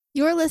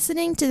You're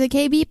listening to the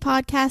KB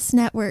Podcast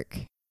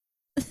Network.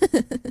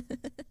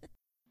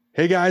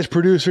 Hey guys,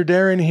 producer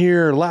Darren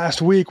here.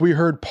 Last week we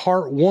heard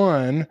part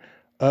one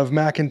of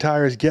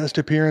McIntyre's guest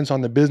appearance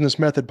on the Business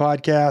Method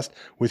podcast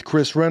with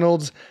Chris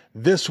Reynolds.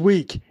 This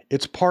week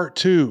it's part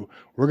two.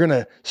 We're going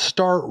to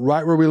start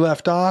right where we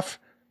left off.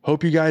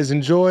 Hope you guys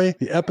enjoy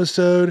the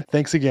episode.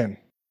 Thanks again.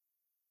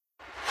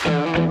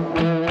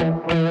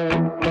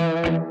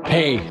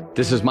 Hey,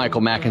 this is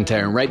Michael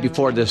McIntyre, and right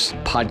before this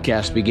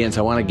podcast begins,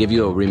 I want to give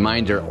you a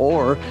reminder,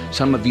 or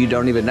some of you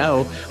don't even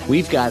know,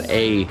 we've got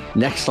a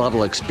next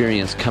level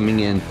experience coming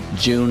in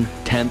June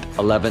 10th,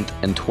 11th,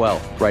 and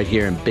 12th, right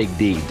here in Big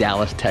D,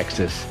 Dallas,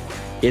 Texas.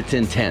 It's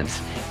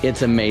intense.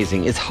 It's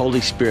amazing. It's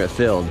Holy Spirit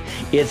filled.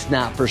 It's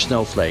not for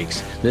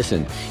snowflakes.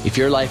 Listen, if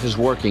your life is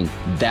working,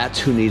 that's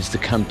who needs to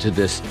come to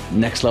this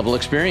next level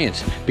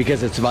experience,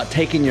 because it's about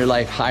taking your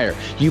life higher.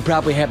 You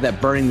probably have that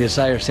burning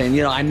desire saying,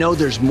 I know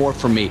there's more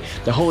for me.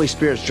 The Holy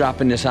Spirit's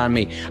dropping this on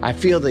me. I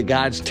feel that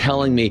God's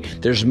telling me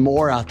there's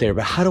more out there,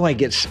 but how do I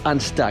get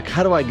unstuck?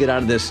 How do I get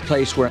out of this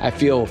place where I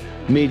feel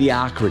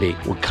mediocrity?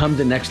 Will come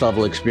to next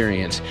level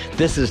experience.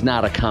 This is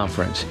not a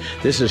conference.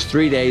 This is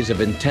 3 days of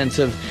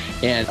intensive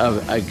and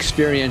of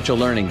experiential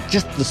learning,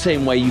 just the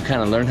same way you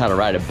kind of learn how to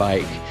ride a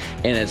bike.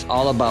 And it's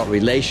all about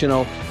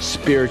relational,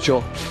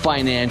 spiritual,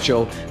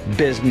 financial,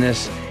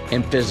 business,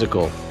 and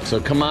physical. So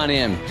come on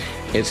in.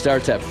 It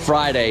starts at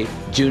Friday,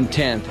 June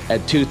 10th at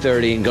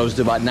 2:30 and goes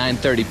to about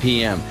 9:30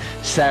 p.m.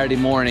 Saturday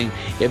morning,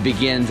 it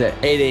begins at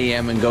 8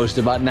 a.m. and goes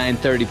to about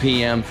 9:30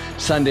 p.m.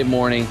 Sunday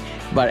morning,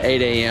 about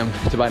 8 a.m.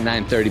 to about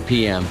 9:30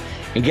 p.m.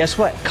 And guess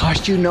what?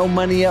 Cost you no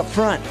money up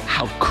front.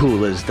 How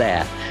cool is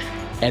that?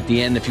 At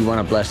the end, if you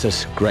want to bless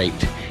us, great,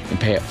 and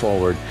pay it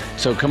forward.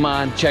 So come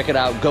on, check it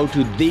out. Go to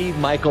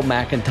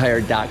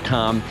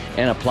themichaelmcintyre.com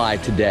and apply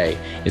today.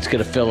 It's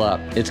going to fill up.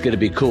 It's going to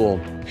be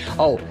cool.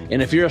 Oh,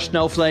 and if you're a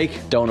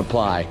snowflake, don't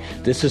apply.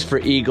 This is for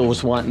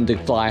eagles wanting to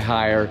fly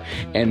higher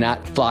and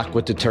not flock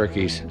with the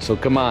turkeys. So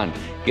come on,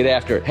 get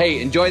after it.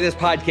 Hey, enjoy this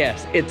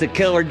podcast. It's a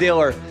killer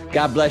dealer.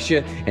 God bless you,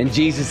 and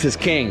Jesus is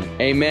King.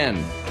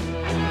 Amen.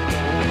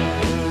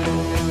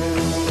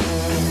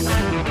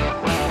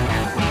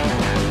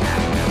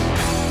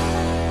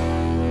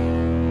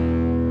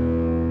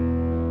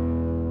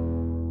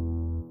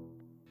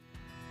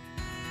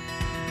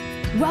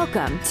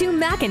 Welcome to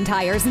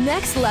McIntyre's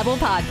Next Level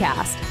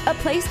Podcast, a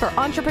place for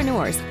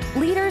entrepreneurs,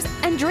 leaders,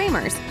 and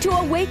dreamers to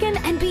awaken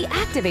and be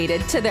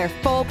activated to their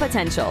full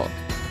potential.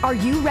 Are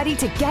you ready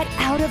to get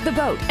out of the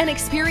boat and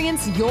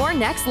experience your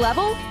next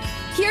level?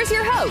 Here's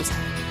your host,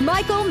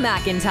 Michael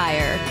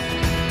McIntyre.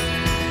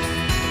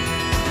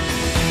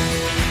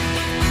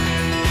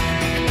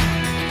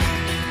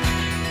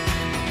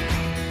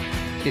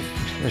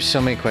 There's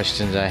so many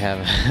questions I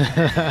have.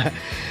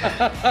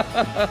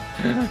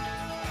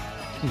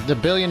 The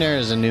billionaire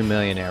is a new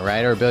millionaire,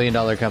 right? Or $1 billion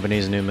company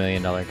is a new $1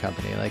 million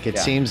company. Like it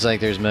seems like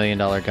there's $1 million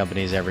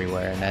companies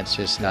everywhere, and that's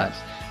just not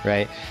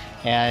right.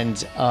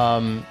 And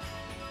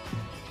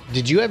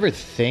did you ever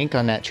think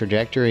on that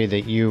trajectory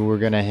that you were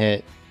going to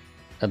hit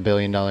 $1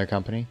 billion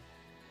company?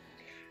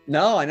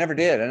 No, I never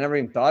did. I never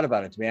even thought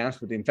about it, to be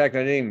honest with you. In fact,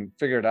 I didn't even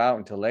figure it out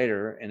until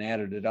later and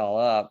added it all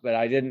up. But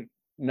I didn't.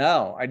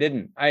 No, I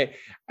didn't.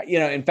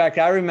 In fact,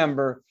 I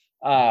remember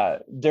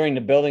during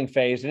the building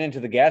phase and into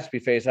the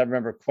Gatsby phase, I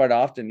remember quite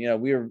often,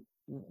 we were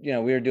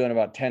doing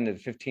about 10 to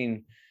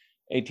 15,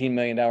 $18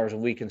 million a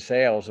week in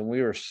sales, and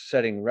we were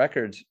setting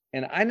records.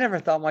 And I never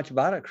thought much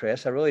about it,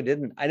 Chris. I really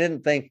didn't. I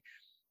didn't think,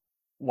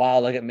 wow,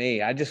 look at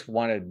me. I just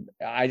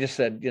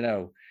said,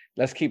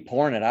 let's keep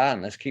pouring it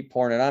on. Let's keep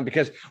pouring it on.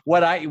 Because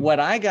what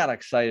I got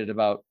excited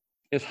about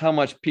is how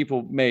much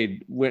people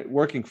made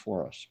working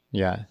for us.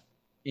 Yeah.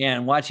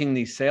 And watching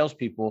these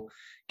salespeople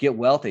get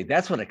wealthy.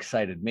 That's what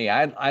excited me.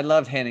 I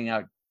loved handing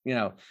out,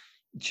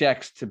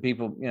 checks to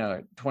people,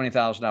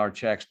 $20,000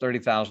 checks,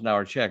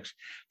 $30,000 checks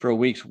for a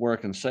week's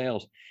work in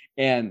sales.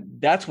 And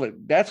that's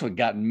what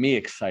got me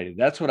excited.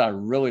 That's what I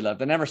really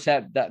loved. I never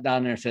sat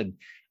down there and said,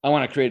 I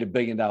want to create $1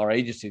 billion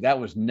agency. That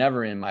was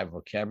never in my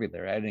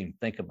vocabulary. I didn't even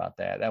think about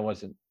that. That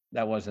wasn't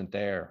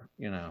there,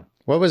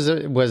 What was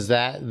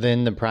that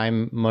then the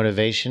prime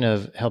motivation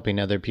of helping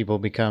other people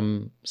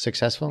become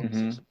successful?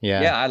 Mm-hmm.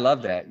 Yeah, I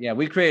love that. Yeah,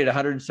 we created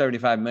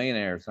 175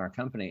 millionaires in our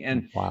company,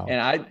 and wow.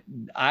 And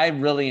I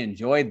really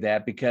enjoyed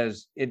that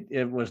because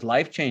it was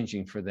life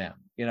changing for them.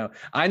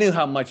 I knew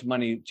how much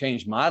money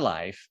changed my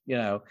life,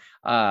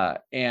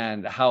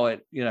 and how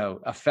it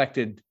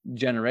affected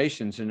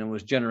generations, and it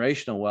was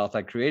generational wealth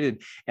I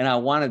created, and I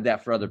wanted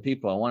that for other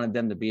people. I wanted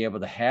them to be able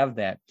to have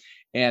that.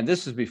 And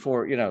this is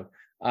before,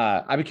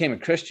 I became a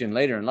Christian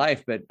later in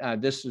life, but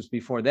this was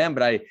before then.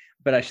 But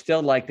I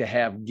still like to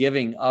have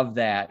giving of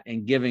that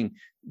and giving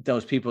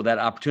those people that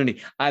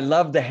opportunity. I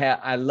love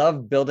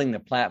building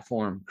the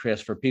platform, Chris,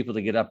 for people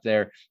to get up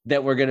there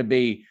that we're going to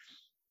be,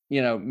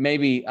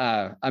 maybe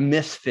a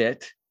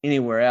misfit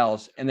anywhere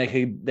else, and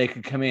they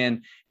could come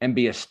in and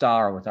be a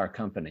star with our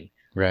company.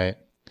 Right.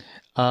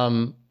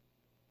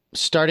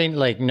 Starting,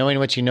 like, knowing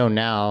what you know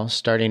now,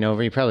 starting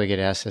over, you probably get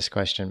asked this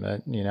question,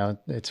 but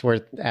it's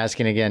worth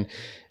asking again.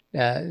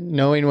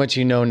 knowing what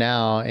you know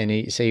now,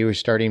 and say you were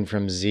starting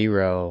from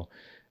zero,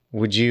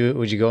 would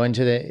you go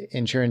into the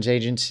insurance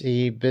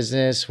agency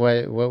business?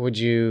 What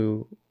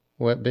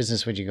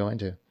business would you go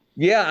into?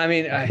 Yeah, I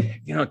mean,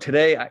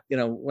 today,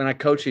 when I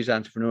coach these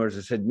entrepreneurs,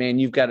 I said, man,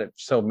 you've got it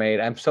so made.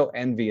 I'm so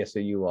envious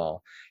of you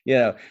all,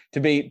 to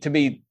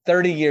be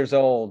 30 years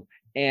old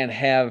and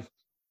have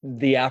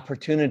the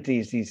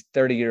opportunities these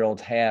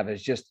 30-year-olds have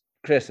is just,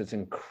 Chris, it's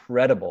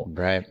incredible.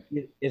 Right.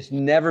 It's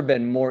never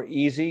been more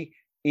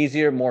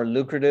easier, more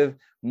lucrative,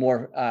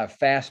 more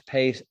fast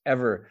paced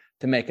ever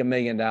to make $1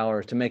 million,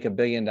 to make $1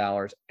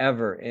 billion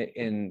ever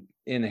in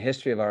the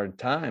history of our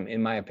time,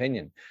 in my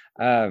opinion.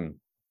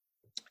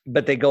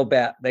 But they go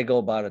about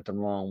it the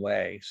wrong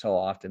way so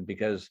often,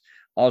 because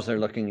all they're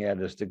looking at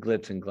is the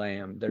glitz and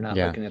glam. They're not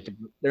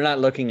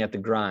looking at the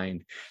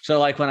grind. So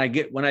like when I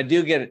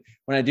do get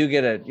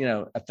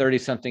a 30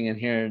 something in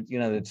here,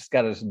 that's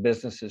got a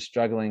business is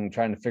struggling,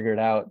 trying to figure it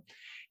out.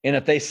 And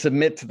if they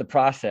submit to the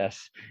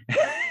process,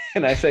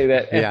 and I say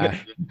that,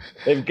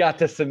 they've got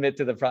to submit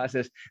to the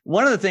process.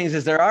 One of the things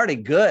is they're already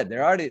good.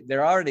 They're already,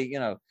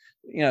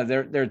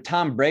 they're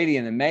Tom Brady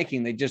in the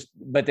making.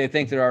 But they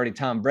think they're already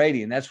Tom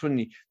Brady. And that's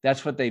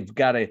what they've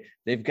got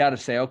to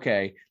say,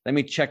 okay, let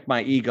me check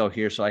my ego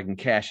here so I can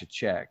cash a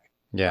check.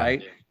 Yeah.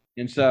 Right.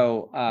 And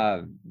so,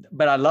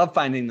 but I love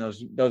finding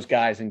those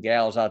guys and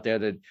gals out there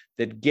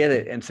that get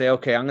it and say,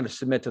 okay, I'm going to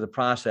submit to the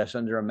process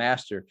under a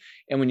master.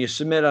 And when you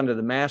submit under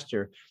the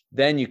master,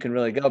 then you can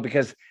really go,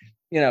 because,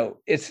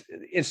 it's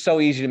so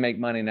easy to make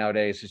money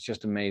nowadays. It's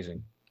just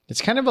amazing.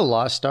 It's kind of a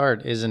lost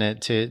art, isn't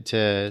it?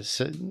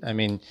 I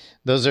mean,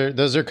 those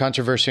are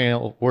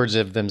controversial words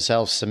of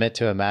themselves. Submit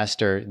to a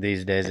master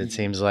these days, it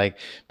seems like.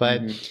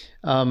 But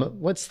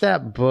what's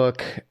that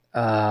book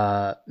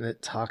that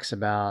talks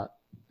about?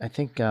 I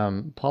think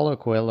Paulo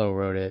Coelho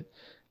wrote it.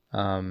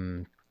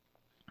 I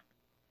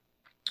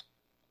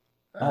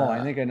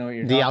think I know what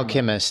you're talking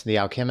about. The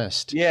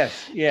Alchemist. Yes.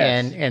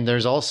 And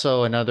there's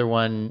also another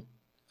one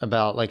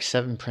about like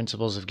 7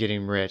 principles of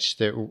getting rich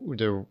that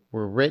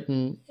were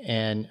written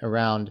and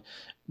around,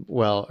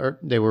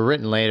 they were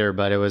written later,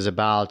 but it was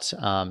about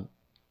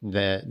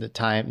the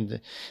time,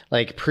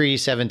 like pre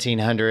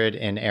 1700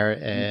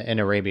 in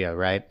Arabia,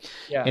 right?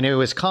 Yeah. And it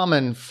was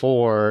common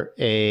for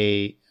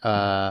a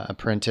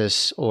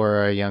apprentice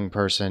or a young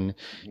person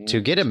to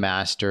get a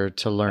master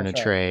to learn a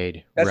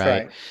trade. That's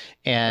right.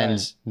 And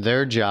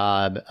their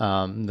job,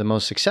 the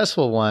most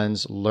successful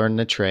ones learn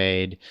the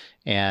trade,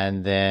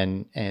 and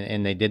then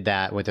and they did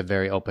that with a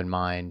very open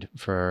mind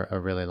for a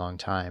really long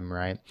time,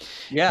 right?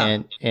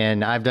 Yeah.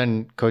 And I've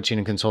done coaching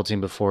and consulting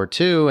before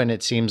too, and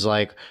it seems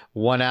like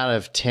 1 out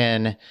of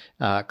 10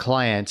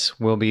 clients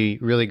will be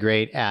really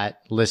great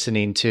at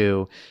listening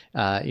to,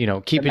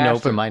 keeping an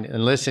open mind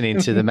and listening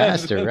to the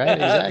master,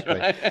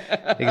 right?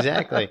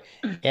 Exactly.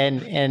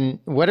 And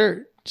what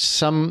are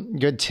some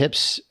good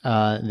tips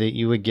that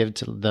you would give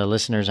to the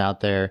listeners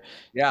out there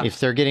if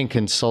they're getting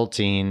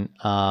consulting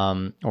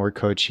or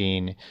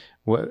coaching,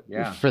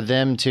 for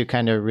them to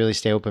kind of really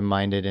stay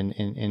open-minded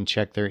and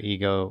check their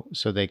ego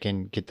so they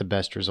can get the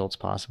best results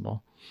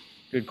possible?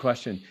 Good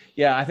question.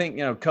 Yeah, I think,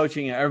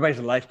 coaching, everybody's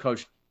a life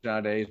coach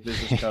nowadays,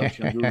 business coach,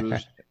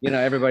 gurus,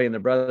 everybody and their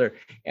brother.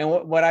 And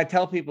what I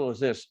tell people is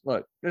this: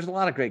 look, there's a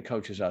lot of great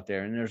coaches out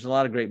there, and there's a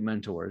lot of great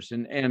mentors,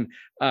 and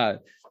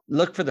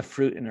look for the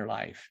fruit in their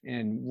life.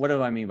 And what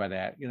do I mean by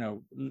that?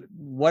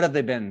 What have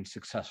they been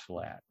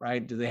successful at,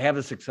 right? Do they have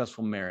a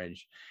successful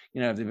marriage?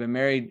 Have they been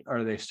married, or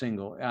are they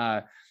single?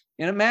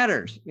 And it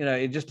matters.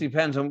 It just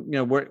depends on,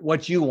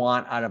 what you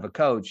want out of a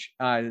coach.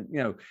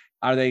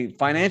 Are they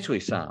financially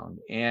sound,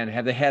 and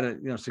have they had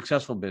a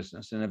successful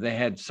business, and have they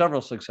had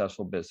several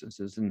successful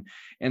businesses?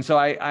 And so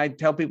I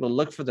tell people,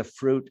 look for the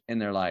fruit in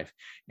their life,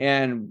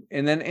 and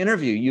then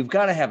interview. You've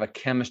got to have a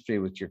chemistry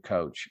with your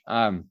coach.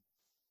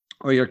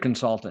 Or your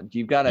consultant.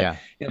 You've got to,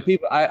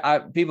 people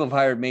have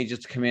hired me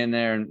just to come in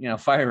there and,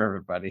 fire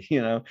everybody,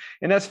 and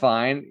that's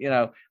fine.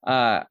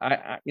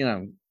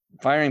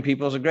 Firing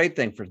people is a great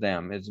thing for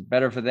them. It's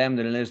better for them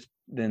than it is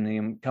than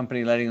the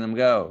company letting them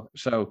go.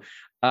 So,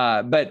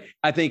 but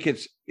I think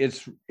it's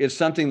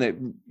something that,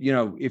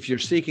 if you're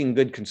seeking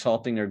good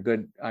consulting or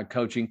good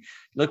coaching,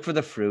 look for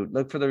the fruit,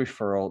 look for the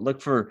referral,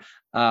 look for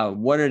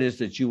what it is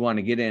that you want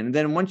to get in. And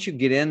then once you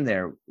get in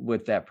there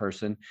with that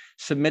person,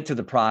 submit to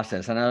the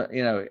process.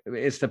 And,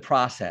 it's the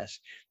process.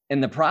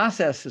 And the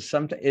process is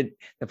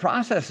the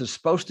process is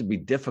supposed to be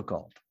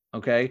difficult.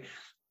 Okay.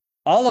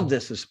 All of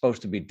this is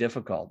supposed to be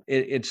difficult.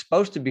 It's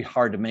supposed to be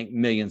hard to make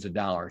millions of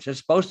dollars. It's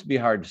supposed to be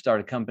hard to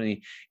start a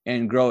company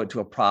and grow it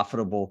to a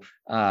profitable,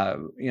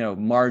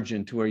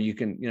 margin to where you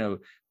can,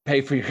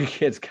 pay for your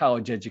kids'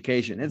 college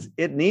education.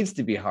 It needs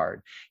to be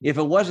hard. If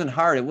it wasn't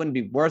hard, it wouldn't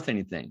be worth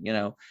anything,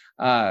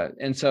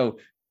 And so,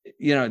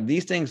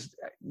 these things,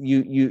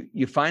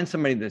 you find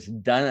somebody that's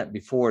done it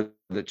before,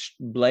 that's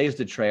blazed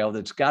the trail,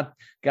 that's got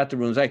the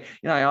rules. I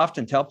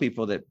often tell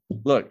people that,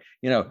 look,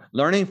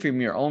 learning from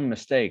your own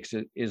mistakes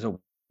is a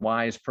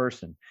wise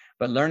person,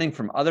 but learning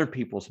from other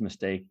people's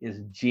mistake is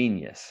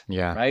genius.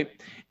 Yeah. Right.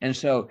 And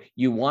so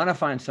you want to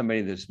find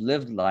somebody that's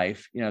lived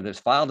life, that's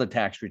filed a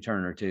tax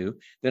return or two,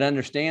 that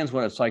understands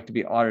what it's like to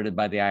be audited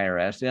by the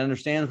IRS, that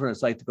understands what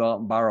it's like to go out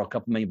and borrow a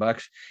couple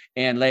 $1,000,000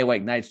 and lay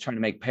awake nights trying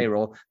to make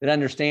payroll, that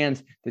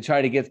understands to try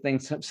to get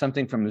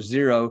something from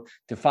 0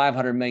 to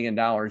 $500 million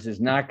is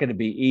not going to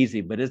be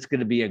easy, but it's going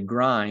to be a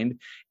grind.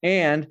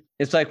 And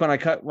it's like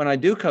when I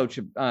do coach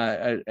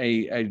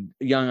a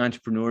young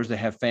entrepreneurs that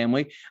have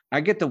family, I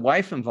get the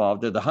wife involved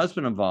or the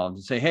husband involved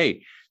and say,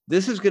 hey,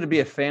 this is going to be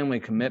a family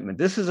commitment.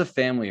 This is a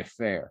family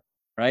affair,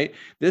 right?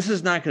 This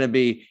is not going to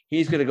be,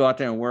 he's going to go out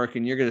there and work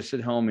and you're going to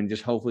sit home and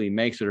just hopefully he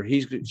makes it, or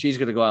she's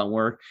going to go out and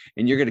work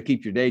and you're going to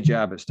keep your day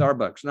job at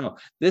Starbucks. No,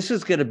 this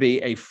is going to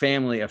be a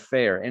family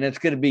affair, and it's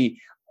going to be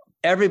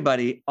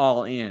everybody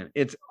all in.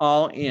 It's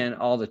all in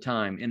all the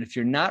time. And if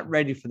you're not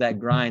ready for that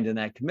grind and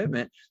that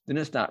commitment, then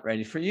it's not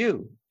ready for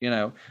you,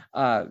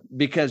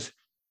 because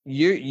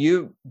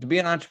you to be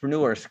an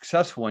entrepreneur, a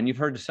successful one, you've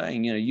heard the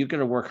saying, you're going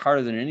to work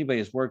harder than anybody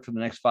has worked for the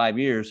next 5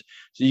 years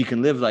so you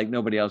can live like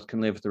nobody else can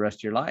live for the rest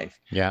of your life.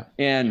 Yeah.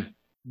 And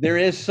there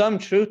is some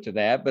truth to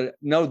that, but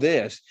know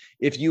this: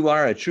 if you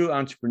are a true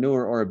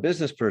entrepreneur or a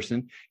business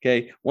person,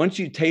 okay, once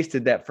you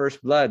tasted that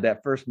first blood,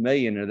 that first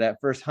million, or that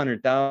first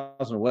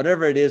 100,000, or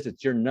whatever it is,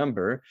 that's your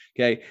number,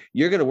 okay,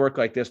 you're going to work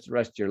like this the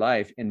rest of your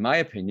life, in my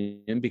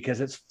opinion, because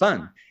it's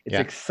fun. It's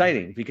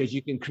exciting because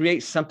you can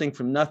create something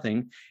from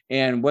nothing.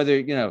 And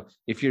whether,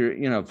 if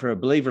you're, for a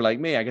believer like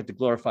me, I get to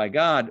glorify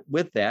God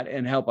with that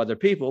and help other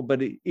people.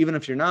 But even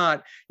if you're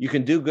not, you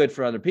can do good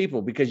for other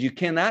people, because you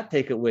cannot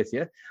take it with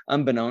you,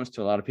 unbeknownst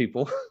to a lot of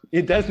people.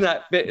 It does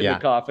not fit in the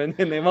coffin,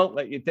 and they won't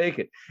let you take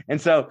it. And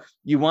so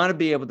you want to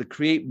be able to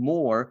create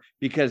more,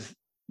 because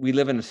we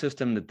live in a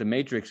system that the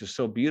matrix is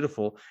so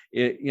beautiful.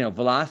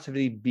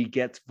 Velocity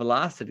begets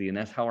velocity, and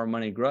that's how our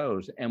money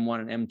grows,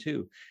 M1 and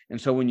M2. And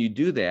so when you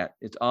do that,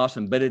 it's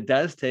awesome. But it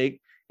does take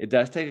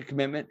a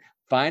commitment.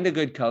 Find a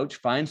good coach.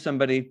 Find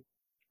somebody.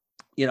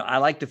 I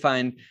like to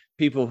find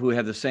people who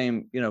have the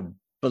same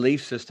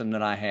belief system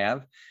that I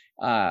have.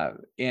 I've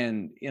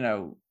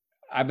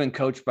been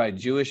coached by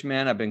Jewish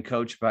men. I've been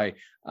coached by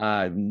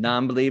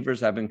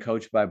non-believers. I've been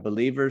coached by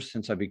believers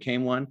since I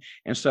became one.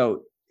 And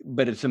so,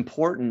 but it's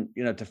important,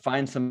 to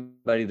find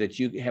somebody that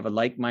you have a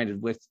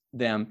like-minded with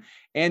them.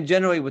 And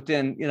generally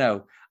within,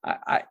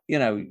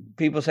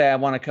 people say, I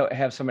want to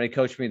have somebody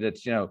coach me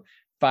that's,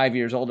 5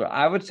 years older.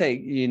 I would say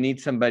you need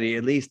somebody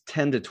at least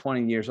 10 to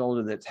 20 years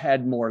older that's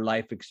had more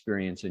life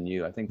experience than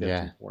you. I think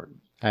that's important.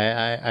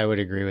 I would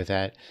agree with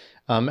that.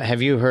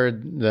 Have you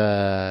heard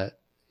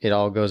it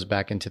all goes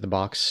back into the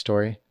box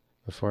story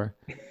before?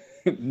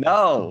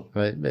 No,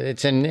 but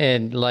it's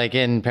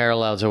in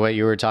parallel to what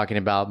you were talking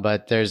about.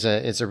 But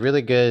it's a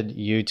really good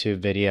YouTube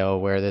video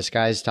where this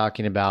guy's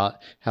talking about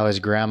how his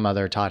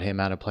grandmother taught him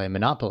how to play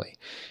Monopoly,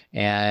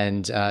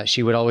 and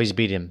she would always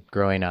beat him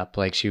growing up.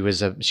 Like she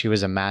was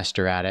a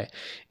master at it,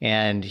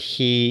 and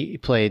he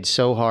played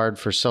so hard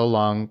for so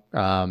long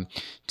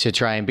to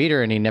try and beat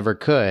her, and he never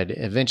could.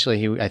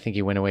 Eventually, I think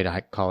he went away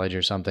to college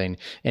or something,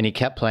 and he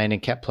kept playing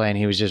and kept playing.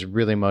 He was just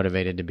really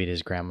motivated to beat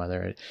his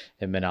grandmother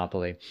at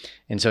Monopoly,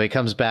 and so he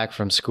comes back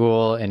from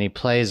school and he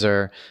plays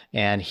her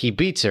and he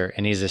beats her,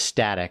 and he's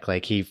ecstatic,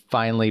 like he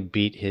finally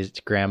beat his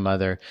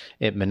grandmother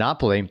at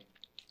Monopoly.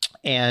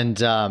 And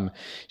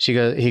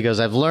he goes,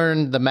 I've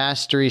learned the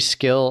mastery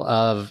skill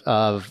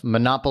of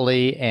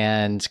Monopoly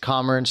and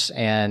commerce,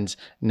 and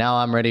now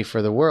I'm ready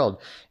for the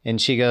world.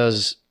 And she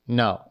goes,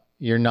 no,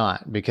 you're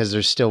not, because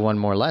there's still one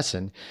more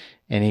lesson.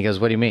 And he goes,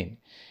 what do you mean?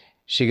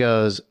 She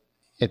goes,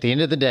 at the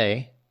end of the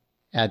day,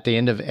 at the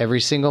end of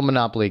every single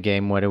Monopoly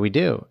game, what do we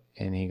do?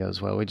 And he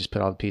goes, well, we just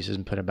put all the pieces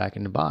and put it back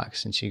in the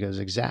box. And she goes,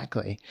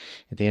 exactly.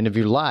 At the end of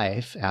your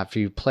life, after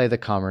you play the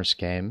commerce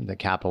game, the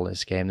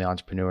capitalist game, the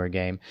entrepreneur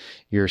game,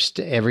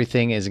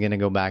 everything is going to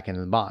go back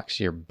into the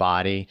box. Your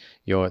body,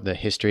 the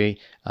history,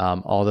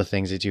 all the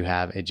things that you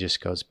have, it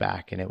just goes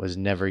back. And it was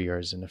never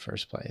yours in the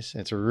first place.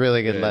 It's a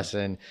really good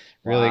lesson.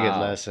 Really good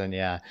lesson.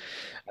 Yeah.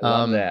 I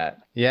love that.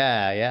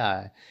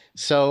 Yeah.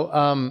 So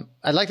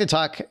I'd like to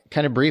talk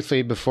kind of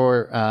briefly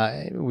before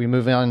we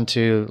move on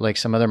to like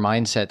some other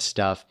mindset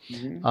stuff.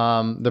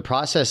 Mm-hmm. The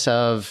process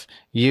of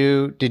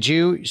you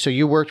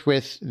worked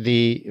with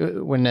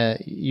when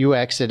you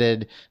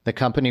exited, the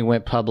company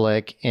went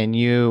public, and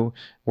you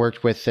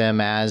worked with them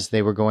as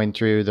they were going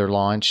through their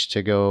launch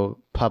to go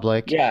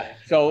public. Yeah.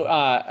 So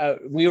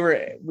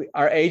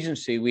our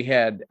agency, we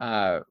had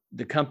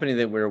the company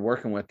that we were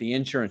working with, the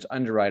insurance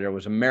underwriter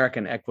was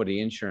American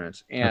Equity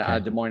Insurance, and out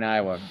of Des Moines,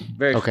 Iowa,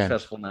 very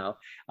successful now.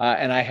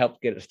 And I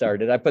helped get it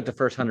started. I put the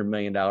first $100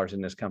 million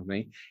in this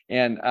company,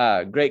 and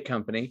great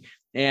company.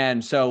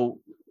 And so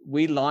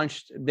we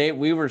launched,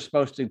 we were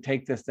supposed to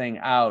take this thing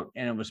out,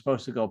 and it was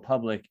supposed to go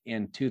public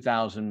in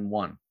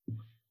 2001.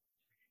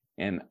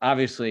 And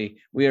obviously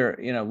we were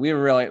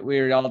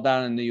all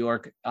down in New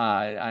York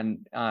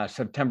on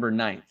September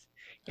 9th.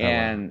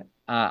 And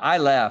I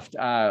left.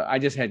 I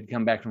just had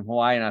come back from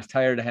Hawaii and I was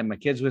tired. I had my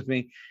kids with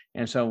me.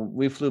 And so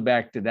we flew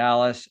back to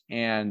Dallas,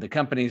 and the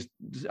companies,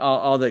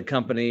 all the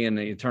company and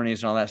the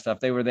attorneys and all that stuff,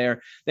 they were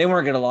there. They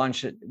weren't going to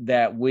launch it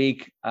that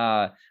week,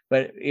 but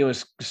it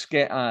was,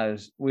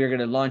 we were going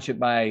to launch it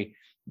by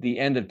the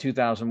end of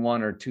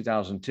 2001 or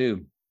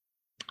 2002.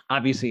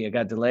 Obviously, it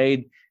got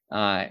delayed.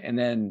 And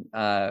then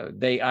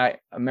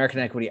American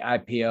Equity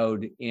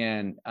IPO'd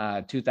in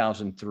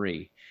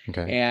 2003.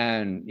 Okay.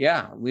 And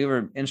yeah, we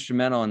were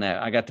instrumental in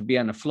that. I got to be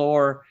on the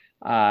floor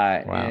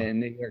in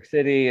New York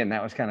City, and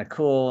that was kind of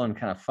cool and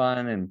kind of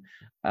fun. And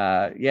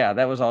yeah,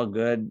 that was all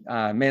good.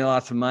 Made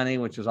lots of money,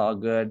 which was all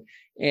good.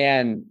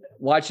 And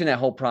watching that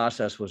whole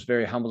process was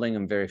very humbling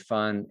and very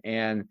fun.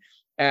 And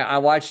I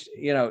watched,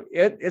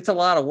 it's a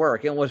lot of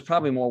work. It was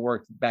probably more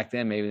work back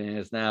then maybe than it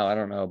is now. I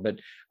don't know. But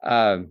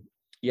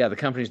yeah, the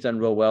company's done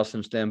real well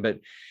since then. But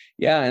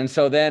yeah, and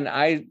so then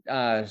I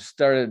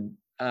started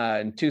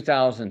in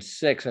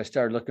 2006. I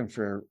started looking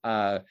for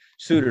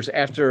suitors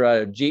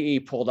after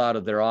GE pulled out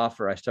of their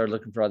offer. I started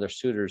looking for other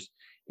suitors,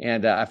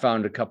 and I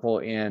found a couple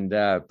and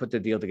put the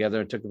deal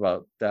together. It took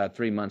about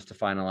 3 months to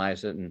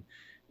finalize it,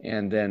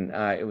 and then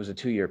it was a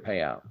 2-year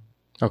payout.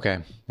 Okay,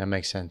 that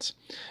makes sense.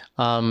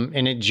 And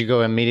did you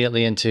go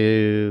immediately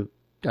into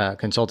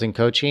consulting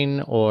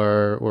coaching,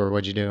 or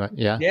what'd you do?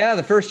 Yeah,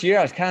 the first year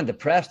I was kind of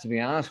depressed, to be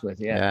honest with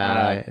you.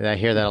 Yeah, I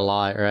hear that a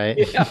lot, right?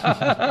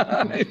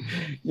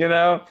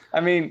 Yeah.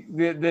 I mean,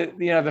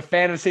 the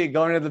fantasy of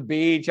going to the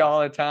beach all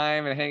the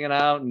time and hanging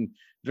out and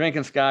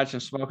drinking scotch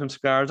and smoking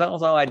cigars. That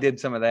was all I did.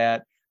 Some of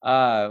that,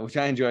 which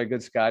I enjoy, a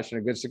good scotch and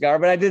a good cigar.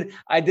 But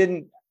I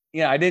didn't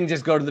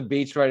just go to the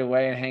beach right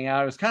away and hang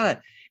out. It was kind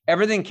of,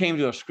 everything came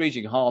to a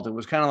screeching halt. It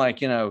was kind of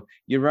like,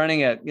 you're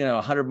running at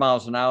 100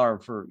 miles an hour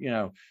for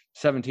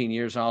 17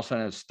 years, and all of a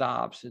sudden it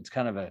stops. It's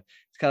kind of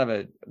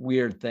a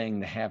weird thing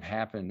to have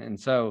happen. And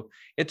so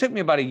it took me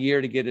about a year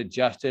to get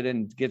adjusted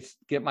and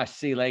get my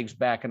sea legs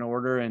back in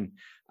order. And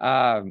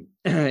and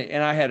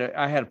I had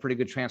a pretty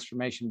good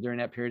transformation during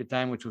that period of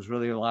time, which was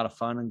really a lot of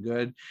fun and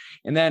good.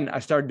 And then I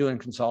started doing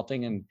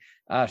consulting and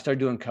started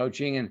doing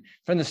coaching, and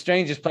from the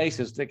strangest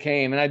places that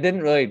came. And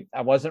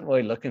I wasn't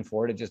really looking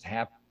for it. It just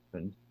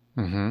happened.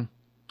 Mm-hmm.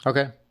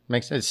 Okay.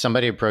 Makes sense.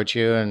 Somebody approach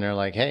you and they're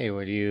like, "Hey,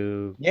 would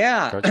you?"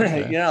 Yeah. In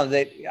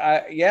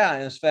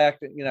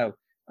fact,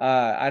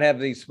 I'd have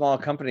these small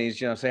companies,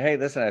 say, "Hey,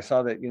 listen, I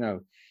saw that,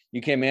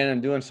 you came in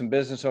and doing some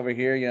business over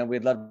here.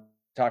 We'd love to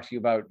talk to you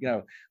about,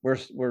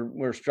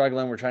 we're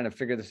struggling. We're trying to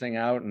figure this thing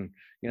out. And,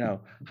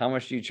 how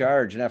much do you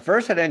charge?" And at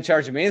first I didn't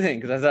charge them anything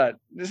because I thought,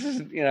 this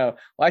is,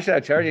 why should I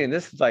charge you? And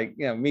this is like,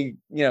 me,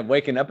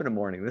 waking up in the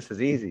morning. This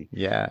is easy.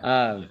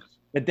 Yeah.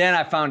 But then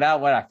I found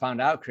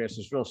out, Chris,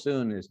 is real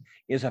soon is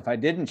if I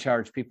didn't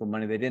charge people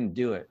money, they didn't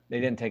do it. They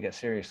didn't take it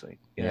seriously.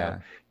 You know,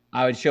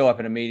 I would show up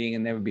in a meeting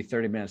and they would be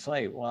 30 minutes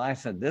late. Well, I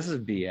said, this is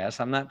BS.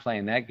 I'm not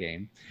playing that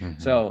game.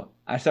 Mm-hmm. So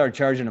I started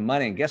charging them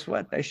money, and guess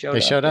what? They showed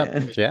up.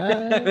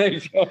 Yeah. They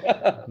showed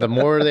up. The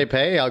more they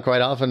pay,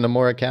 quite often, the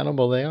more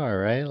accountable they are,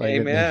 right? Like,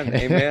 Amen.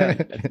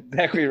 That's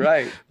exactly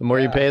right. The more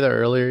you pay, the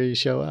earlier you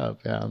show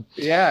up. Yeah.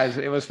 Yeah.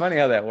 It was funny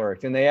how that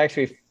worked. And they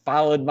actually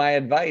followed my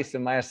advice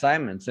and my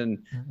assignments. And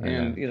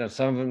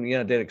some of them,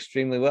 did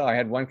extremely well. I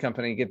had one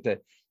company get to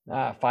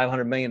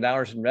 $500 million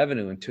in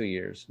revenue in 2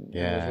 years.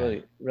 Yeah. It was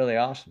really, really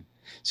awesome.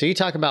 So you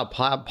talk about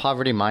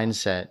poverty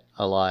mindset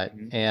a lot,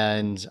 mm-hmm.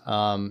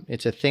 and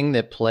it's a thing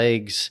that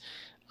plagues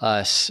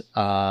us,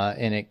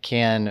 and it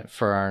can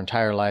for our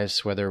entire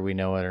lives, whether we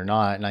know it or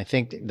not. And I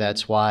think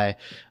that's why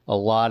a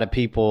lot of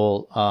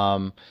people,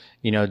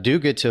 do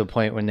get to a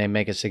point when they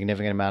make a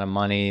significant amount of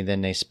money,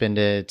 then they spend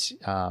it,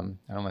 I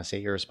don't want to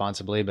say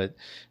irresponsibly, but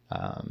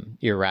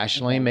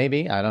irrationally,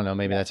 maybe. I don't know,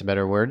 maybe that's a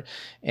better word.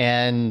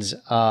 And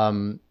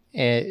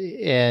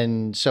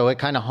so it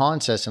kind of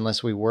haunts us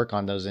unless we work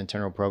on those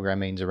internal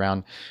programmings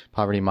around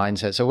poverty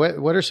mindset. So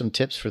what are some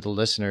tips for the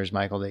listeners,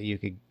 Michael, that you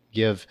could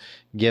give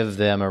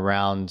them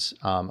around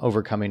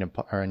overcoming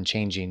and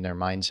changing their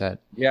mindset?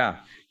 Yeah.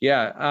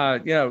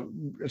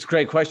 It's a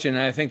great question.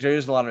 And I think there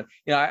is a lot of,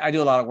 I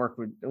do a lot of work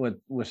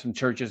with some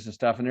churches and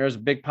stuff, and there's a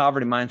big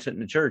poverty mindset in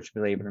the church,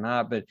 believe it or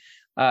not. But,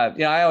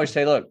 I always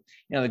say, look,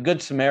 the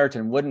Good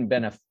Samaritan wouldn't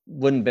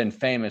been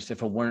famous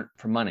if it weren't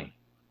for money,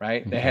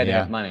 right? They had to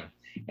have money.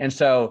 And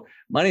so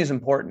money is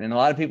important. And a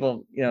lot of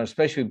people,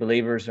 especially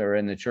believers or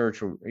in the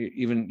church, or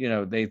even,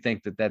 they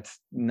think that that's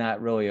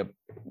not really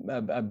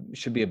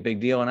should be a big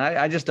deal. And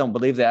I just don't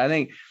believe that. I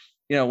think,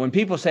 when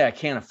people say I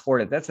can't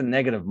afford it, that's a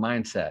negative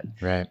mindset.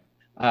 Right.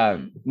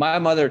 My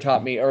mother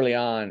taught me early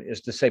on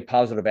is to say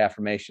positive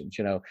affirmations.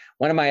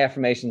 One of my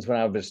affirmations when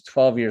I was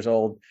 12 years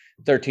old,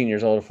 13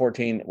 years old, or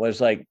 14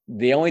 was like,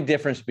 the only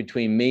difference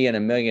between me and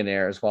a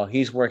millionaire is while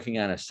he's working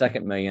on a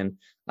second million,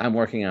 I'm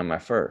working on my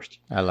first.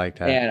 I like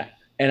that.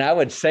 And I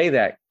would say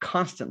that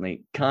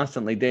constantly,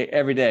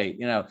 every day.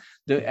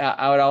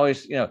 I would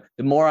always, the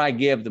more I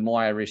give, the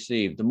more I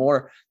receive. The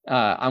more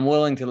I'm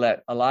willing to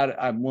let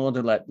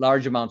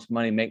large amounts of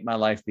money make my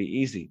life be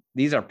easy.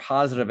 These are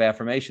positive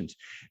affirmations.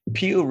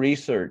 Pew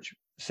Research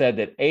said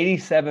that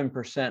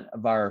 87%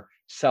 of our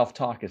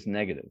self-talk is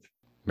negative.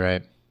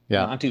 Right.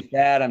 Yeah. I'm too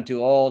fat. I'm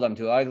too old. I'm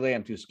too ugly.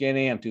 I'm too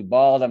skinny. I'm too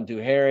bald. I'm too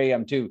hairy.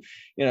 I'm too,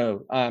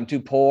 I'm too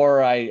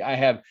poor. I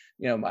have,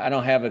 I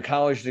don't have a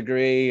college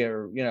degree,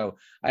 or,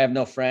 I have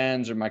no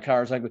friends, or my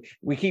car's like,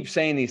 we keep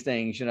saying these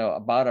things,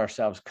 about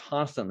ourselves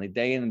constantly,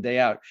 day in and day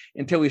out,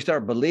 until we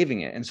start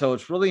believing it. And so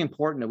it's really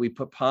important that we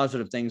put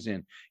positive things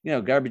in,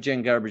 garbage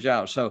in, garbage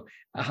out. So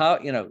how,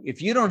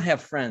 if you don't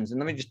have friends, and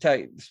let me just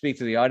speak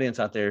to the audience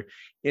out there,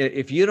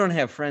 if you don't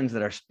have friends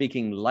that are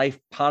speaking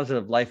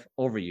positive life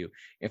over you,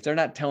 if they're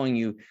not telling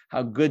you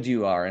how good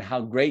you are and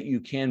how great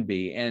you can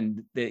be,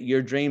 and that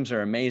your dreams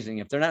are amazing,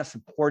 if they're not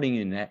supporting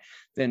you in that,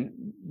 then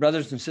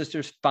brothers and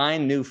sisters,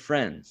 find new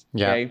friends.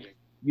 Okay. Yeah.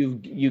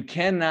 You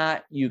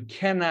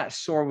cannot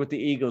soar with the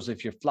eagles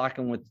if you're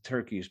flocking with the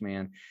turkeys,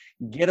 man.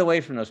 Get away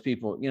from those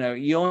people.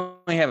 You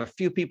only have a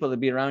few people to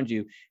be around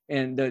you,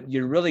 and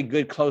you're really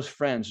good, close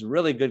friends,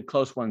 really good,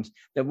 close ones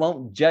that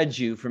won't judge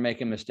you for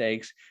making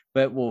mistakes,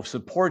 but will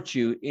support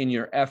you in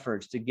your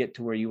efforts to get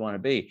to where you want to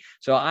be.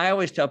 So I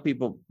always tell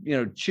people,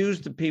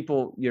 choose the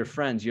people, your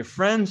friends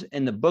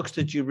and the books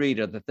that you read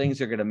are the things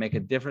that are going to make a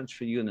difference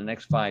for you in the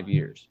next 5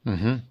 years.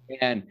 Mm-hmm.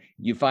 And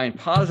you find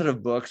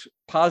positive books.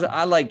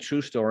 I like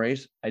true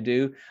stories. I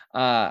do.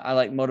 I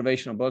like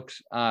motivational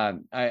books.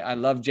 I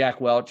love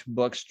Jack Welch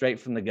books, Straight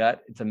from the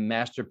Gut. It's a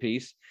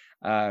masterpiece.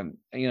 I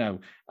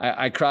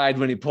cried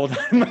when he pulled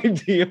out my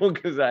deal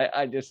because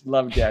I just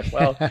love Jack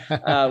Welch.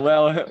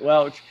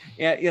 Welch.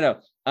 Yeah,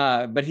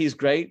 but he's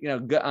great.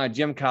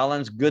 Jim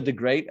Collins, Good to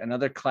Great,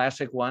 another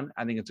classic one.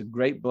 I think it's a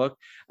great book.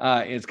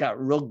 It's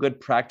got real good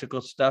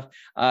practical stuff.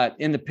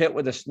 In the Pit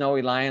with a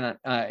Snowy Lion,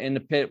 In the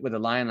Pit with a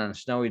Lion on a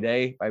Snowy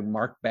Day by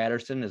Mark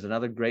Batterson is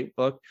another great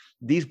book.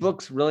 These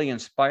books really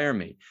inspire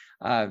me.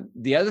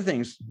 The other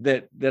things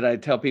that I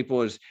tell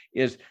people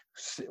is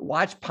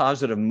watch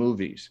positive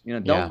movies.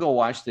 Don't go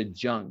watch the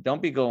junk.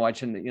 Don't be go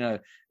watching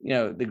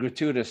the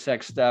gratuitous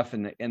sex stuff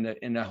and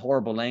the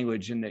horrible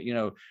language and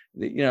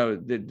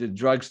the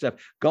drug stuff.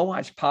 Go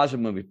watch positive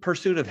movie.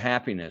 Pursuit of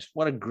Happiness.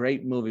 What a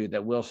great movie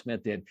that Will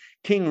Smith did.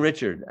 King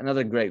Richard,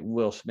 another great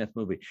Will Smith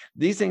movie.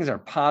 These things are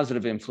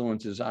positive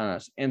influences on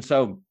us. And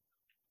so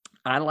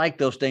I like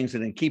those things,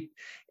 and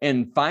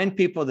find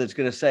people that's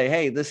going to say,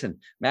 hey, listen,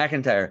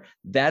 McIntyre,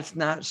 that's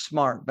not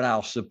smart, but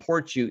I'll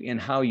support you in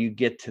how you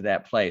get to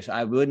that place.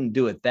 I wouldn't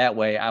do it that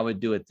way. I would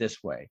do it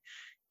this way.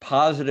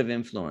 Positive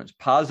influence,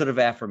 positive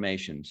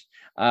affirmations.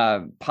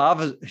 If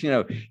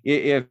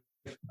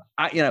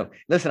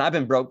listen, I've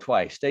been broke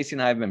twice. Stacey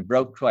and I have been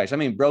broke twice. I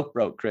mean, broke,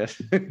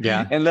 Chris.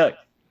 Yeah. And look,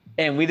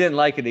 and we didn't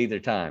like it either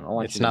time.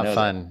 It's not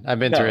fun. I've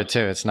been through it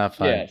too. It's not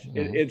fun. Yes,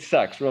 it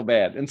sucks real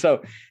bad. And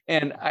so,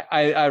 and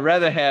I'd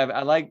rather pay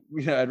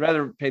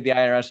the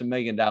IRS $1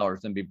 million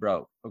than be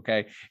broke.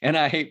 Okay. And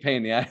I hate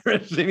paying the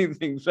IRS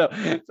anything. So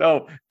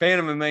paying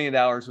them $1 million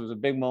was a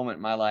big moment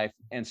in my life.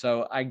 And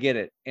so I get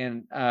it.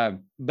 And,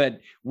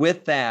 but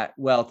with that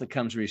wealth, it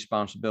comes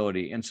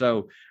responsibility. And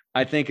so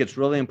I think it's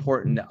really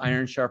important that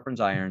iron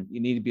sharpens iron.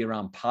 You need to be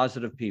around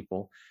positive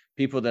people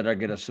that are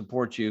going to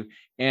support you.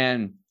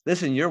 And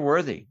listen, you're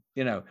worthy.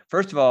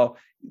 First of all,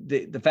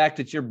 the fact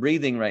that you're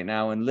breathing right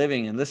now and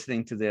living and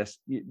listening to this,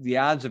 the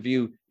odds of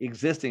you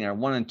existing are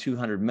 1 in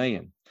 200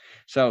 million.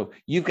 So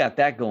you've got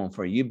that going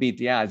for you. You beat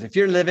the odds. If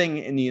you're living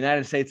in the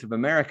United States of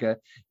America,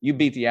 you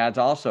beat the odds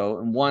also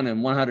in 1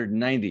 in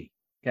 190.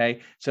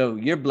 Okay. So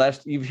you're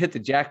blessed. You've hit the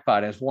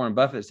jackpot, as Warren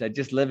Buffett said,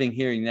 just living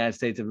here in the United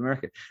States of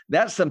America.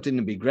 That's something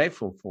to be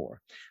grateful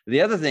for. The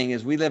other thing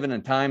is we live in a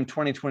time,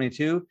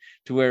 2022,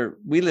 to where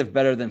we live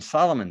better than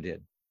Solomon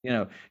did.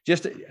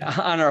 Just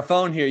on our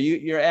phone here,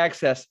 you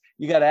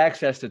got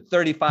access to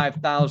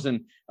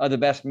 35,000 of the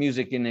best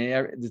music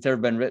that's ever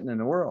been written in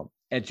the world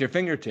at your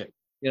fingertip.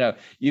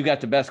 You've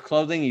got the best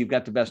clothing, you've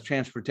got the best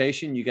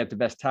transportation, you got the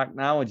best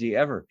technology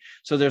ever.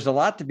 So there's a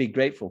lot to be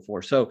grateful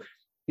for. So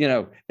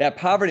that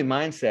poverty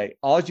mindset,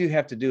 all you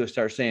have to do is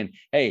start saying,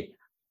 hey,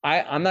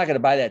 I'm not going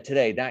to buy that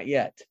today. Not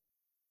yet.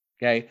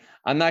 Okay.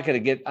 I'm not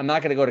going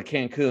to go to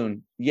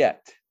Cancun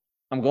yet.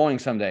 I'm going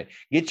someday.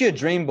 Get you a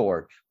dream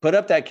board, put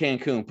up that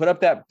Cancun, put up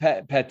that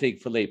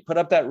Patek Philippe, put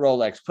up that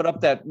Rolex, put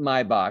up that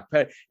Maybach,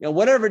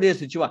 whatever it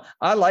is that you want.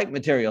 I like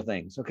material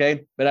things.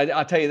 Okay. But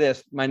I'll tell you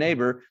this, my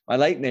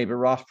late neighbor,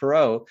 Ross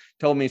Perot,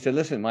 told me, he said,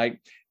 listen,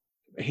 Mike,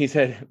 he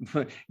said,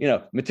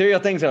 material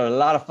things are a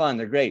lot of fun.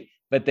 They're great,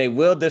 but they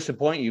will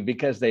disappoint you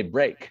because they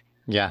break.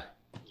 Yeah.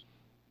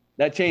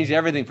 That changed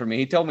everything for me.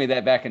 He told me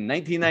that back in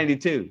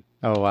 1992.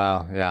 Oh,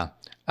 wow. Yeah.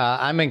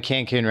 I'm in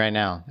Cancun right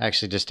now,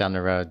 actually just down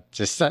the road.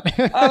 I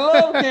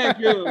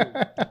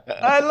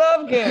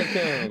love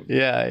Cancun.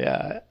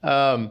 Yeah.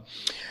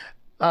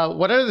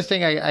 One other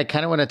thing I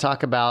kind of want to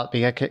talk about,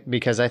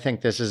 because I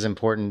think this is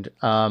important,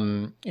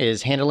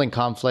 is handling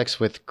conflicts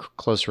with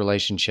close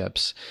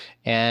relationships.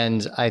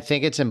 And I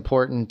think it's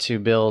important to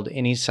build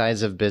any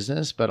size of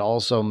business, but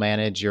also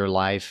manage your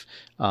life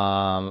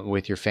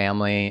with your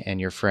family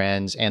and your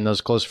friends and those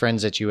close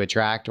friends that you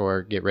attract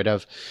or get rid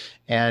of.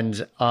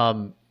 And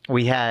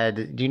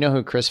do you know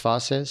who Chris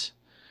Voss is?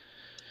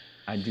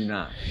 I do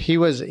not. He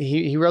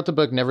wrote the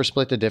book, Never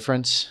Split the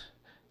Difference.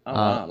 Oh,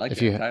 wow. I like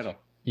the title.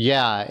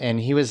 Yeah, and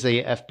he was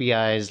the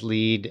FBI's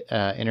lead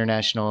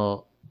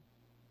international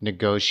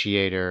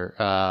negotiator,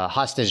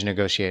 hostage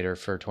negotiator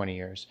for 20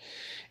 years.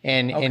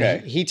 And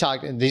he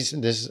talked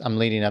this I'm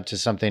leading up to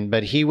something,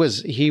 but he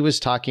was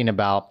talking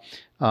about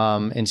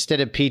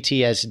instead of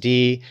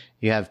PTSD,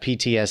 you have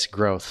PTS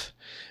growth,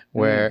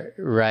 where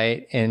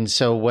right. And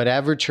so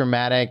whatever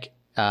traumatic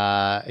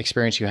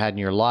experience you had in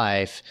your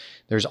life,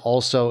 there's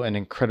also an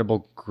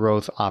incredible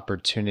growth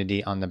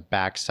opportunity on the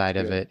backside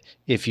of it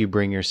if you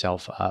bring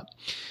yourself up.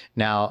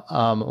 Now,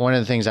 one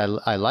of the things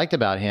I liked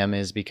about him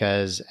is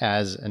because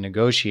as a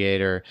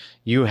negotiator,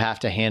 you have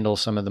to handle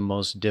some of the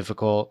most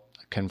difficult,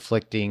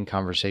 conflicting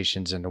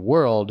conversations in the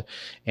world.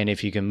 And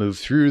if you can move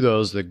through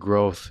those, the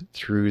growth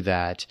through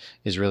that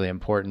is really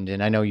important.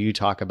 And I know you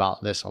talk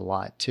about this a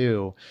lot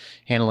too,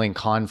 handling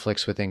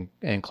conflicts within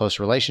close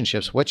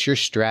relationships. What's your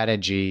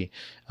strategy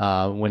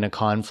when a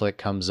conflict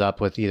comes up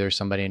with either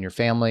somebody in your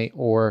family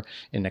or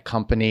in a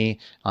company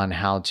on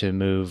how to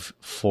move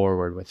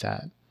forward with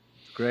that?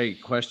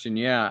 Great question.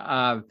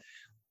 Yeah.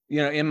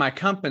 In my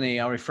company,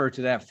 I'll refer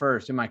to that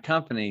first. In my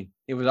company,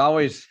 it was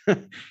always,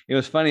 it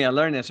was funny. I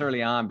learned this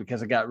early on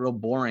because it got real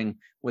boring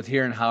with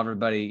hearing how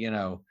everybody,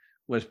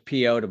 was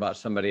PO'd about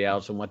somebody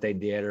else and what they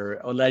did or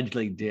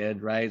allegedly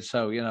did. Right.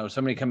 So,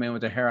 somebody come in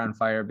with their hair on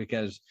fire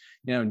because,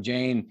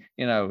 Jane,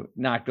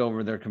 knocked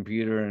over their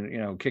computer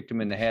and, kicked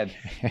him in the head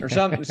or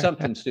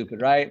something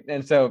stupid. Right.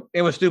 And so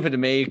it was stupid to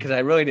me because I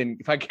really didn't,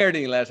 if I cared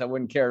any less, I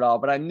wouldn't care at all,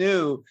 but I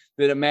knew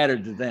that it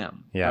mattered to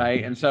them. Yeah.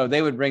 Right. And so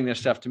they would bring this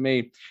stuff to me.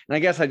 And I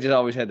guess I just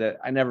always had that.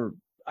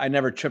 I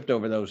never tripped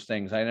over those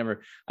things.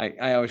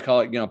 I always call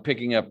it,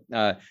 picking up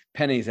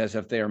pennies as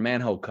if they are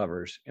manhole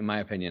covers, in my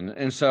opinion.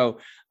 And so,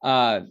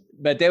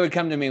 but they would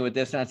come to me with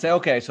this and I'd say,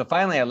 okay, so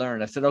finally I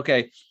learned, I said,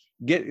 okay,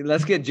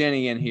 let's get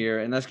Jenny in here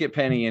and let's get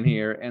Penny in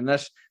here and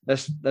let's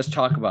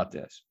talk about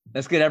this.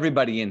 Let's get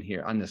everybody in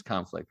here on this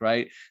conflict.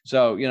 Right.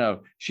 So,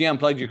 she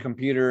unplugged your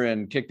computer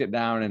and kicked it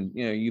down and,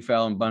 you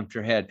fell and bumped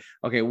your head.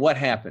 Okay. What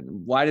happened?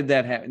 Why did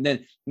that happen? And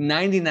then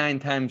 99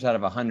 times out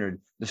of 100,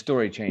 the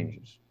story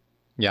changes.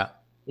 Yeah.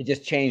 It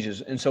just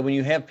changes. And so when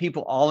you have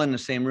people all in the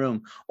same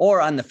room or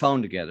on the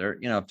phone together,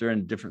 if they're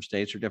in different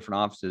states or different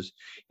offices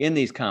in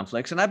these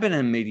conflicts, and I've been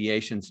in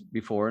mediations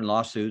before in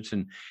lawsuits,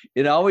 and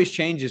it always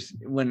changes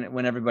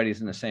when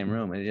everybody's in the same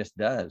room. It just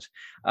does.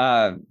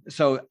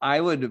 So I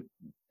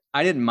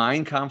didn't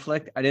mind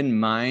conflict. I didn't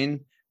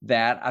mind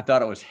that. I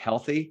thought it was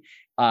healthy.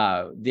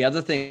 The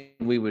other thing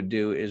we would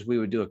do is we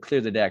would do a clear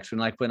the decks. And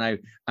like when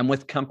I'm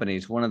with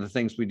companies, one of the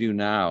things we do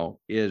now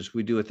is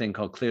we do a thing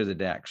called clear the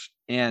decks.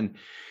 And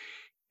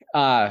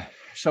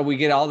so we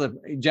get all the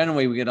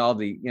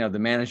the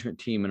management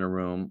team in a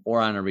room or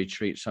on a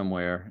retreat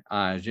somewhere,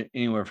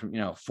 anywhere from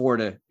 4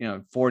 to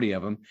 40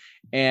 of them,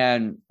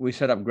 and we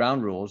set up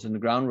ground rules. And the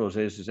ground rules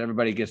is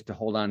everybody gets to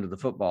hold on to the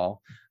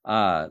football.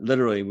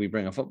 Literally, we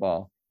bring a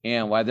football,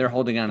 and while they're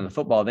holding on to the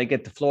football, they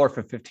get the floor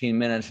for 15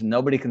 minutes, and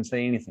nobody can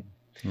say anything.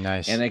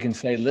 Nice. And they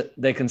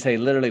can say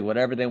literally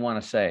whatever they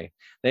want to say.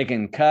 They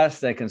can cuss,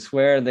 they can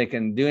swear, they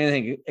can do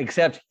anything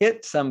except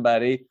hit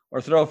somebody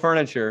or throw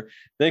furniture.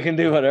 They can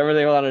do whatever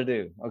they want to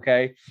do.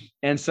 Okay.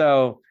 And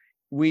so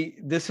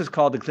this is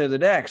called the clear the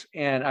decks.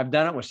 And I've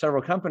done it with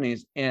several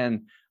companies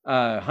and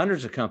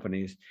hundreds of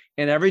companies.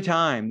 And every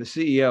time the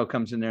CEO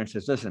comes in there and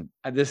says, listen,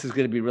 this is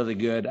going to be really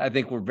good. I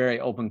think we're a very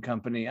open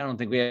company. I don't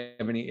think we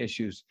have any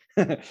issues.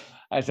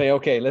 I say,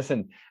 okay,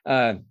 listen.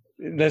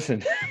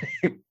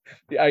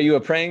 Are you a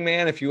praying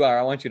man? If you are,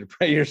 I want you to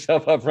pray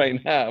yourself up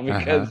right now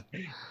because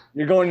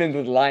you're going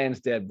into the lion's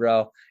den,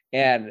 bro.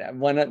 And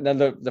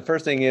the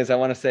first thing is I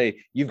want to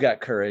say you've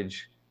got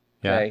courage.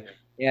 Okay.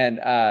 Yeah.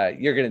 And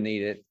you're going to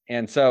need it.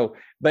 And so,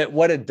 but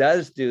what it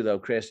does do though,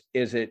 Chris,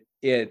 is it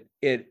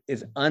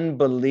is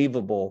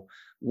unbelievable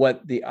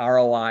what the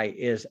ROI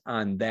is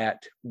on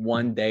that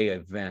one day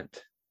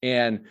event.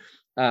 And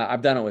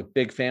I've done it with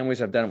big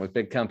families. I've done it with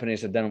big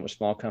companies. I've done it with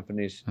small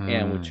companies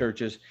and with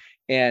churches.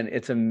 And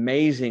it's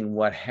amazing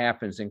what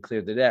happens in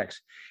Clear the Decks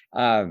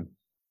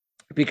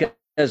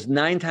because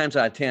 9 times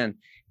out of 10,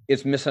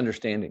 it's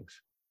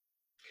misunderstandings.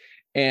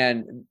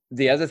 And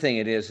the other thing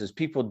it is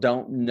people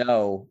don't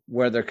know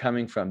where they're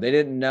coming from. They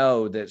didn't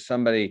know that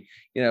somebody,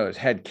 has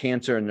had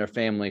cancer in their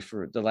family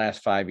for the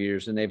last 5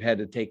 years and they've had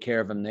to take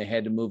care of them. They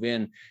had to move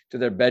in to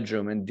their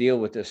bedroom and deal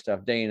with this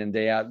stuff day in and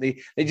day out. They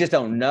just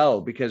don't know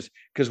because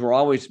we're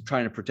always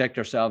trying to protect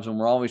ourselves and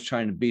we're always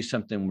trying to be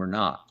something we're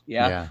not.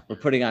 Yeah. We're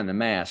putting on the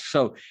mask.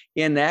 So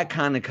in that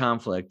kind of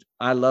conflict,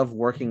 I love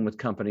working with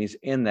companies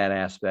in that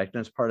aspect. And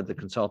it's part of the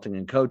consulting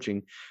and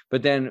coaching.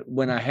 But then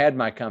when I had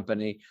my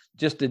company,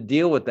 just to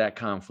deal with that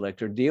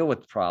conflict or deal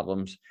with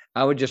problems,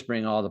 I would just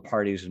bring all the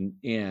parties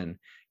in.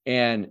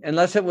 And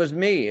unless it was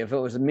me, if it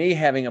was me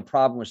having a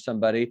problem with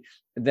somebody,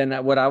 then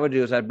what I would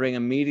do is I'd bring a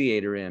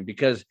mediator in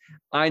because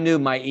I knew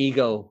my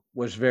ego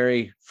was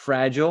very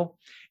fragile.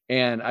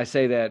 And I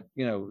say that,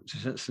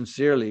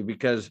 sincerely,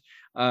 because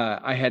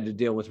I had to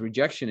deal with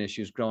rejection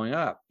issues growing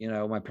up.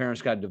 My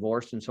parents got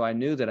divorced. And so I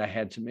knew that I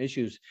had some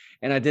issues,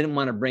 and I didn't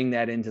want to bring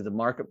that into the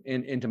market,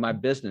 into my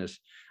business.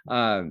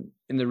 And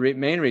the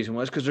main reason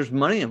was because there's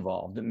money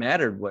involved. It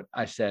mattered what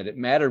I said. It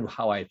mattered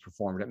how I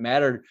performed. It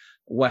mattered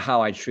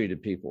how I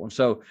treated people. And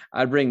so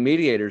I'd bring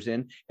mediators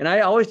in, and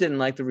I always didn't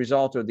like the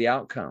result or the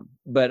outcome,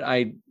 but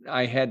I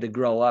had to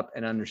grow up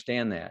and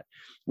understand that.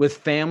 With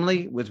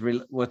family, with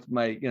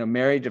my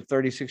marriage of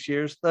 36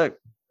 years, look,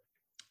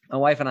 my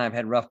wife and I have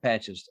had rough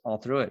patches all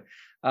through it.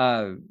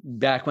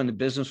 Back when the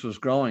business was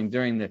growing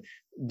during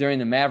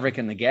the Maverick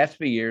and the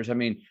Gatsby years, I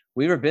mean,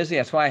 we were busy.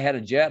 That's why I had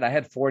a jet. I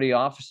had 40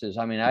 offices.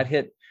 I mean, I'd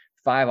hit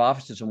 5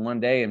 offices in one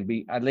day, and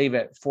I'd leave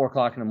at 4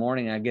 o'clock in the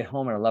morning, and I'd get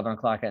home at 11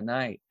 o'clock at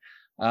night.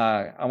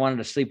 I wanted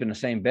to sleep in the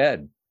same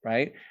bed,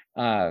 right?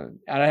 I'd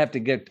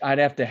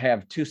have to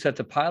have 2 sets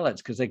of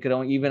pilots, because they could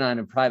only, even on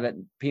a private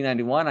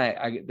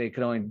P91, they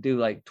could only do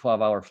like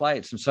 12-hour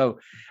flights. And so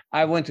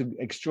I went to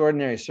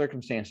extraordinary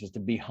circumstances to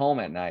be home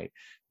at night,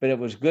 but it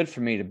was good for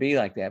me to be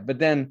like that. But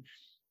then,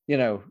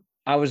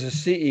 I was a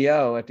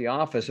CEO at the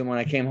office, and when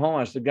I came home, I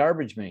was the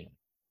garbage man,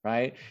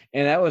 right?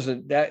 And that was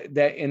that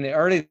in the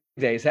early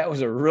days, that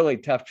was a really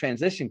tough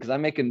transition, because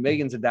I'm making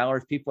millions of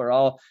dollars. People are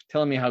all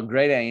telling me how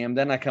great I am.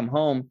 Then I come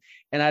home,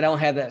 and I don't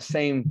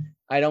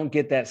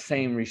get that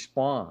same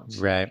response.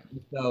 Right.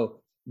 So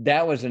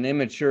that was an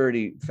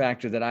immaturity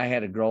factor that I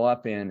had to grow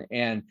up in.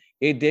 And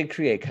it did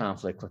create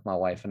conflict with my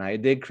wife and I.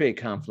 It did create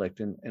conflict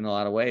in a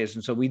lot of ways.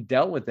 And so we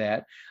dealt with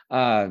that.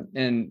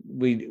 And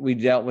we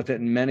dealt with it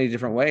in many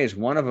different ways.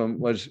 One of them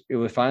was, it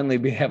would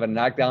finally have a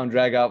knockdown,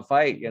 drag out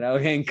fight,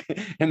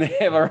 and they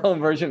have our own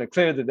version of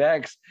Clear the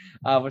Decks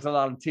with a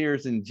lot of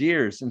tears and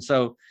jeers. And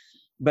so,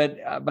 but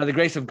by the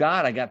grace of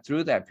God, I got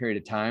through that period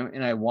of time,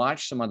 and I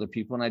watched some other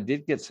people, and I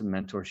did get some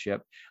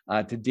mentorship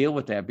to deal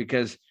with that,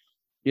 because,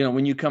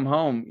 when you come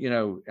home,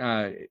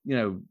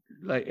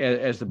 like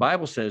as the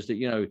Bible says that,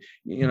 you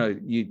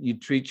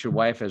treat your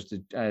wife as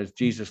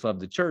Jesus loved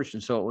the church.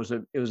 And so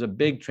it was a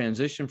big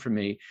transition for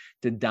me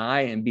to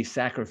die and be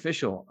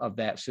sacrificial of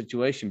that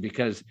situation,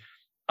 because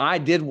I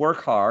did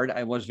work hard.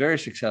 I was very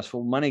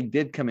successful. Money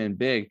did come in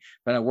big,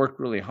 but I worked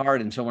really hard.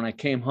 And so when I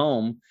came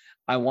home,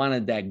 I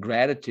wanted that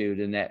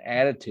gratitude and that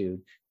attitude,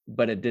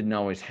 but it didn't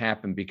always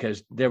happen,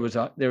 because there was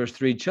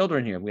 3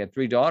 children here. We had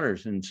 3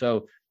 daughters. And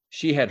so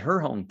she had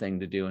her own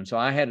thing to do. And so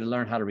I had to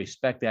learn how to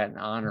respect that and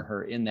honor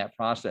her in that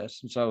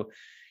process. And so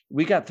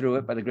we got through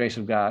it by the grace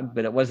of God,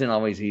 but it wasn't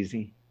always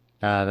easy.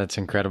 That's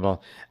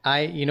incredible.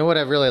 What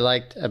I've really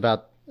liked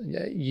about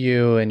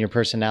you and your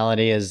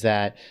personality is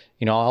that,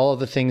 all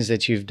of the things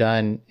that you've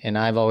done, and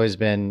I've always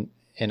been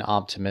an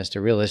optimist,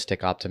 a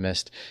realistic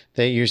optimist,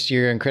 that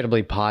you're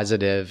incredibly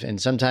positive,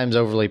 and sometimes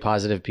overly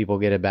positive people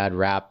get a bad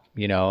rap,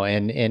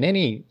 in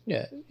any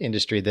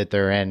industry that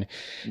they're in.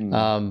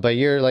 But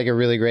you're like a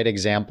really great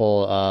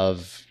example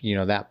of,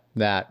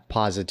 that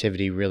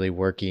positivity really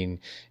working,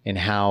 and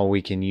how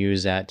we can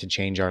use that to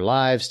change our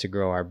lives, to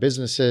grow our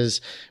businesses,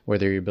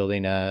 whether you're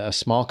building a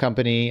small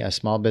company, a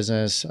small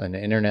business, an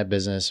internet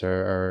business,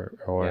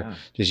 or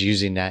just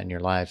using that in your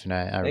life. And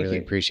I really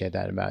appreciate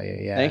that about you.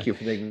 Yeah. Thank you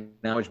for the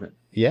acknowledgement.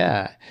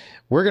 Yeah.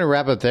 We're going to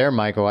wrap up there,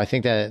 Michael. I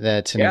think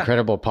that's an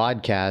incredible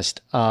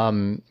podcast.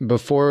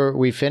 Before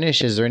we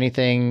finish, is there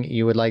anything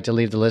you would like to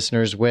leave the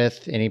listeners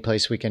with? Any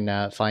place we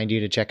can find you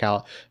to check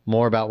out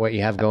more about what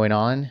you have going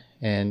on?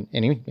 And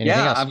anything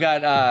else? I've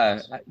got,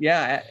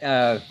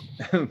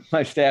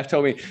 my staff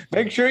told me,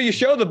 make sure you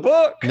show the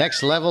book.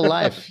 Next Level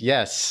Life.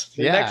 Yes.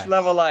 Next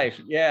Level Life.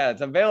 Yeah.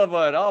 It's available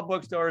at all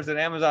bookstores and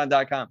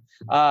Amazon.com.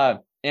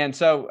 And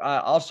so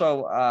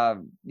also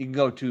you can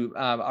go to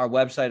our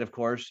website, of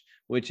course,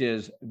 which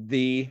is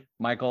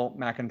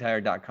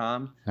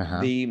themichaelmcintyre.com,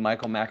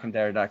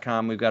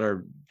 themichaelmcintyre.com. We've got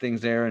our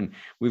things there, and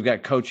we've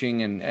got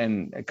coaching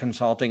and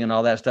consulting and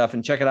all that stuff.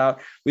 And check it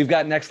out. We've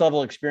got Next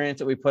Level Experience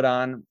that we put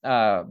on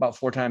about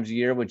 4 times a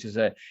year, which is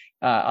a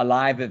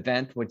live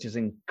event, which is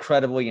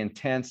incredibly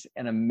intense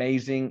and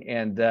amazing.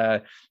 And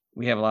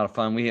we have a lot of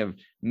fun. We have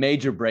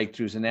major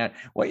breakthroughs in that.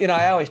 Well,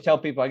 I always tell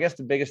people, I guess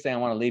the biggest thing I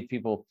want to leave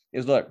people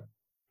is, look,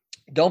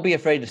 don't be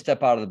afraid to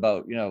step out of the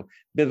boat,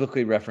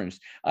 biblically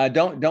referenced.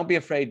 Don't be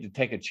afraid to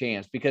take a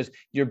chance, because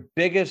your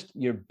biggest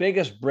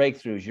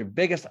breakthroughs, your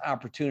biggest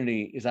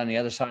opportunity is on the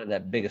other side of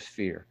that biggest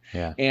fear.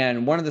 Yeah.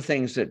 And one of the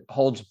things that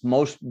holds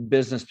most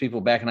business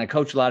people back, and I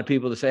coach a lot of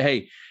people to say,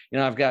 hey,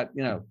 I've got,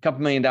 a couple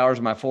 $1 million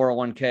in my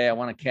 401k. I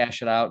want to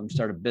cash it out and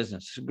start a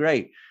business. It's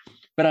great,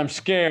 but I'm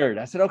scared.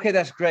 I said, okay,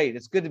 that's great.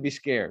 It's good to be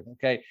scared.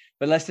 Okay.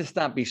 But let's just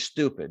not be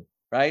stupid.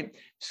 Right?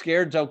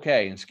 Scared's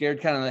okay. And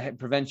scared kind of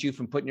prevents you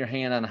from putting your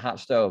hand on a hot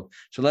stove.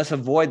 So let's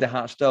avoid the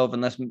hot stove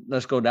and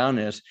let's go down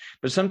this.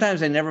 But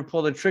sometimes they never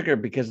pull the trigger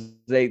because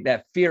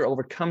that fear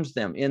overcomes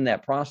them in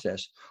that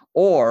process,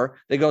 or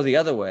they go the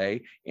other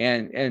way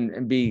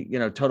and be,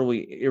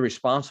 totally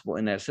irresponsible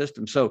in that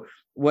system. So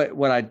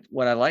what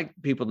I like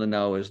people to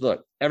know is,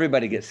 look,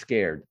 everybody gets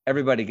scared.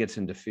 Everybody gets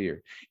into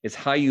fear. It's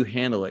how you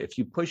handle it. If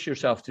you push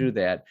yourself through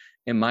that,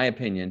 in my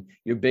opinion,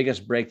 your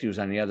biggest breakthrough is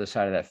on the other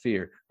side of that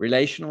fear.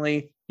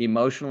 Relationally,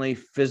 emotionally,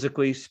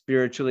 physically,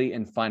 spiritually,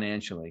 and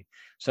financially.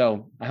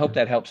 So I hope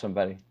that helps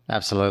somebody.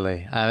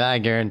 Absolutely. I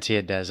guarantee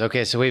it does.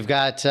 Okay, so we've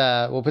got,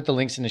 we'll put the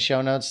links in the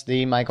show notes,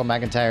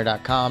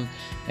 themichaelmcintyre.com,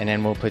 and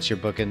then we'll put your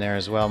book in there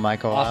as well,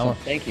 Michael. Awesome.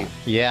 Thank you.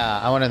 Yeah,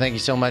 I want to thank you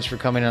so much for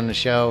coming on the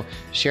show,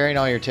 sharing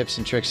all your tips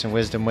and tricks and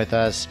wisdom with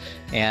us,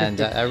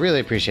 and I really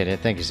appreciate it.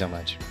 Thank you so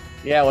much.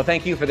 Yeah, well,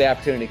 thank you for the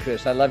opportunity,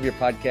 Chris. I love your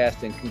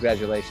podcast, and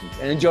congratulations.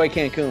 And enjoy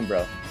Cancun,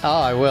 bro. Oh,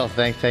 I will.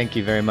 Thank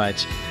you very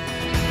much.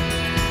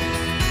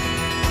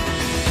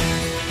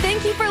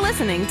 Thank you for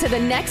listening to the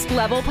Next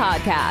Level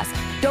Podcast.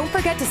 Don't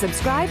forget to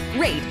subscribe,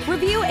 rate,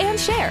 review, and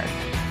share.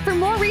 For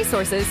more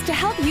resources to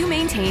help you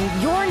maintain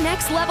your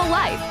next level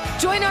life,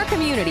 join our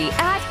community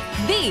at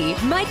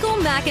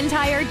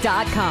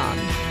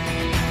themichaelmcintyre.com.